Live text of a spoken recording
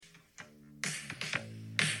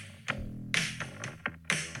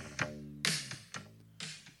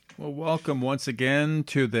Well, welcome once again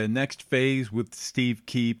to the Next Phase with Steve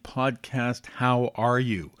Key podcast. How are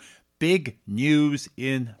you? Big news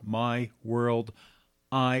in my world.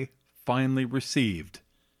 I finally received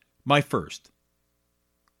my first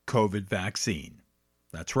COVID vaccine.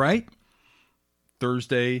 That's right.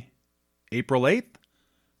 Thursday, April 8th,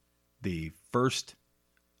 the first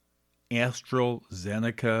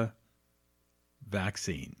AstraZeneca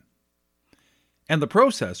vaccine. And the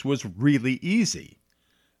process was really easy.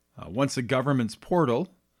 Once the government's portal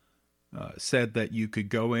said that you could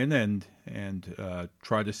go in and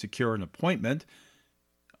try to secure an appointment,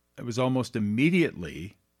 it was almost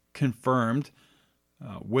immediately confirmed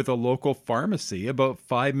with a local pharmacy about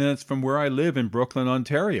 5 minutes from where I live in Brooklyn,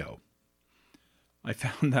 Ontario. I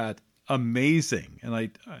found that amazing, and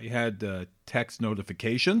I had text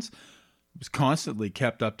notifications. It was constantly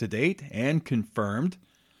kept up to date and confirmed.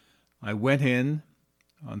 I went in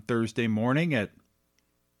on Thursday morning at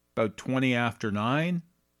about 20 after 9,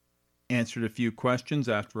 answered a few questions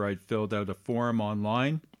after I'd filled out a form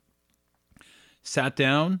online, sat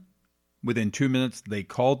down. Within 2 minutes, they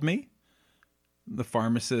called me. The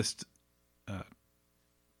pharmacist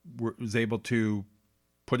was able to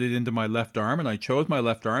put it into my left arm, and I chose my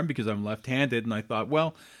left arm because I'm left-handed, and I thought,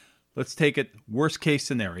 well, let's take it worst case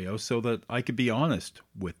scenario so that I could be honest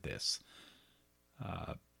with this.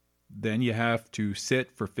 Then you have to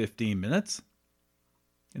sit for 15 minutes.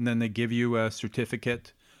 And then they give you a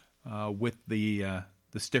certificate with the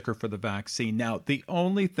sticker for the vaccine. Now, the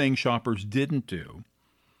only thing shoppers didn't do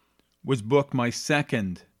was book my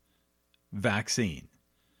second vaccine.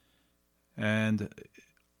 And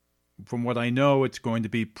from what I know, it's going to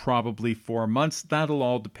be probably 4 months. That'll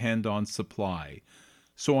all depend on supply.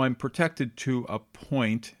 So I'm protected to a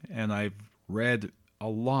point, and I've read a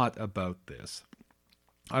lot about this.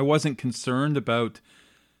 I wasn't concerned about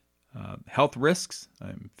health risks.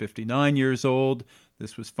 I'm 59 years old.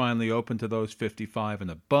 This was finally open to those 55 and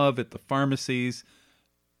above at the pharmacies.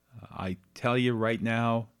 I tell you right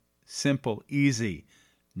now, simple, easy.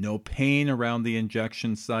 No pain around the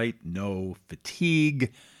injection site, no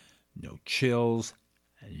fatigue, no chills,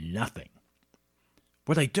 nothing.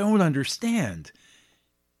 What I don't understand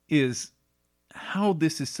is how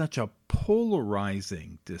this is such a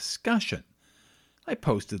polarizing discussion. I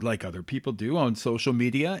posted like other people do on social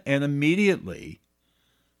media, and immediately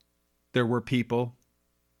there were people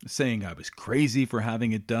saying I was crazy for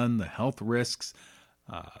having it done, the health risks,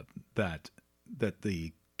 that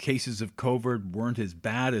the cases of COVID weren't as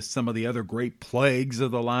bad as some of the other great plagues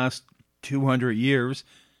of the last 200 years.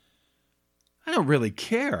 I don't really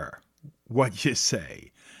care what you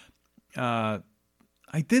say. I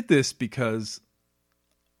did this because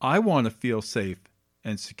I want to feel safe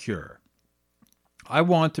and secure. I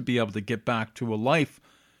want to be able to get back to a life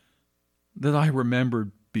that I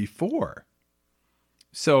remembered before.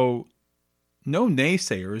 So no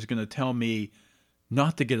naysayer is going to tell me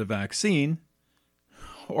not to get a vaccine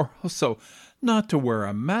or also not to wear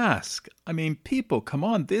a mask. I mean, people, come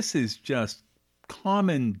on, this is just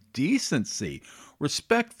common decency,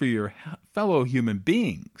 respect for your fellow human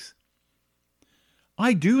beings.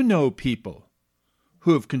 I do know people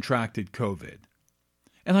who have contracted COVID.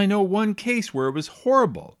 And I know one case where it was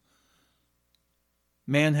horrible.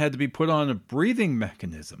 Man had to be put on a breathing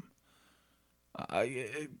mechanism.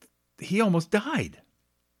 He almost died.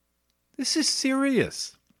 This is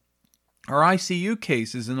serious. Our ICU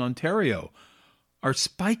cases in Ontario are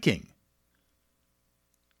spiking.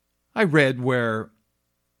 I read where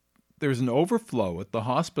there's an overflow at the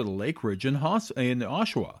hospital, Lakeridge in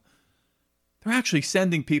Oshawa. They're actually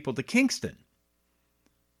sending people to Kingston.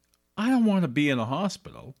 I don't want to be in a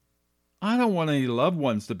hospital. I don't want any loved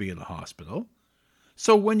ones to be in a hospital.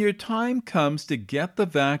 So when your time comes to get the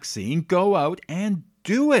vaccine, go out and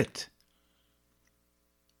do it.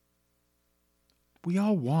 We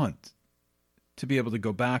all want to be able to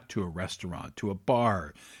go back to a restaurant, to a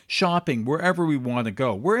bar, shopping, wherever we want to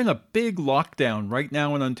go. We're in a big lockdown right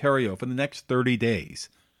now in Ontario for the next 30 days.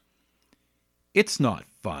 It's not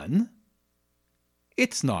fun.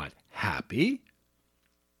 It's not happy.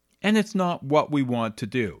 And it's not what we want to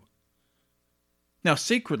do. Now,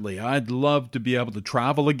 secretly, I'd love to be able to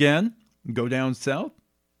travel again and go down south.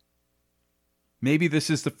 Maybe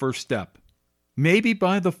this is the first step. Maybe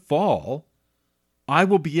by the fall, I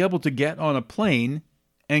will be able to get on a plane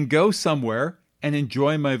and go somewhere and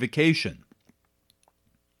enjoy my vacation.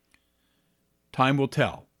 Time will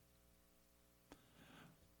tell.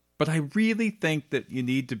 But I really think that you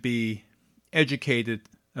need to be educated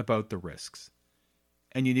about the risks.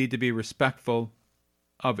 And you need to be respectful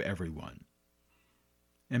of everyone.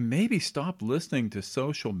 And maybe stop listening to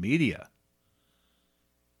social media.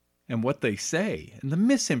 and what they say and the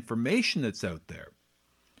misinformation that's out there.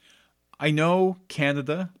 I know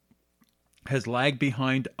Canada has lagged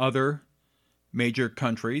behind other major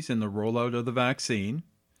countries in the rollout of the vaccine.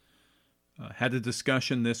 Had a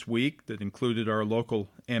discussion this week that included our local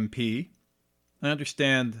MP. I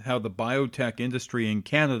understand how the biotech industry in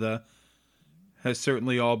Canada has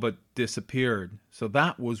certainly all but disappeared. So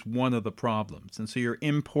that was one of the problems. And so you're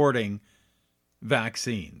importing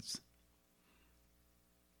vaccines.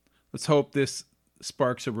 Let's hope this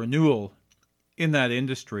sparks a renewal in that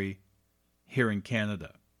industry here in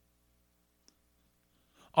Canada.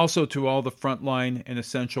 Also, to all the frontline and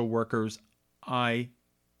essential workers, I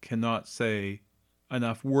cannot say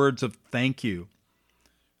enough words of thank you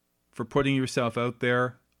for putting yourself out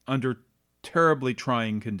there under terribly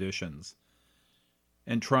trying conditions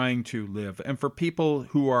and trying to live. And for people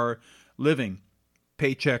who are living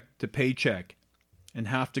paycheck to paycheck and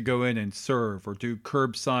have to go in and serve or do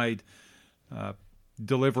curbside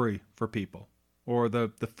delivery for people, or the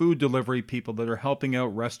food delivery people that are helping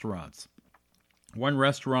out restaurants. One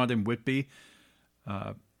restaurant in Whitby,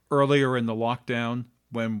 earlier in the lockdown,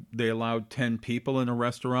 when they allowed 10 people in a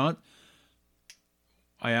restaurant,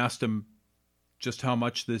 I asked him just how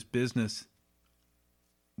much this business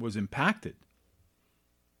was impacted.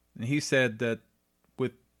 And he said that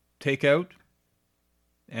with takeout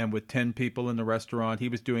and with 10 people in the restaurant, he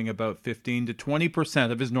was doing about 15 to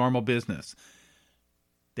 20% of his normal business.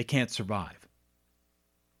 They can't survive.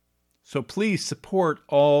 So please support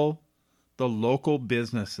all the local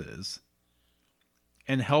businesses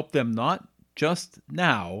and help them not just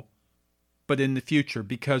now, but in the future,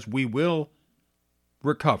 because we will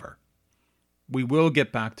recover. We will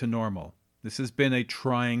get back to normal. This has been a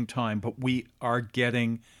trying time, but we are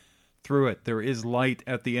getting through it. There is light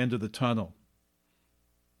at the end of the tunnel.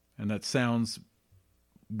 And that sounds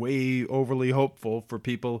way overly hopeful for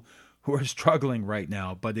people who are struggling right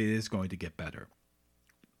now, but it is going to get better.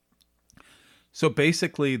 So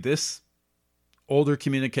basically, this older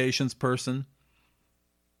communications person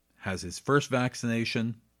has his first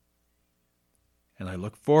vaccination, and I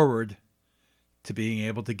look forward to being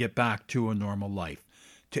able to get back to a normal life.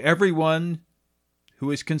 To everyone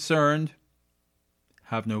who is concerned,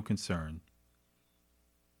 have no concern.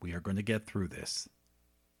 We are going to get through this.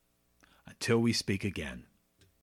 Until we speak again.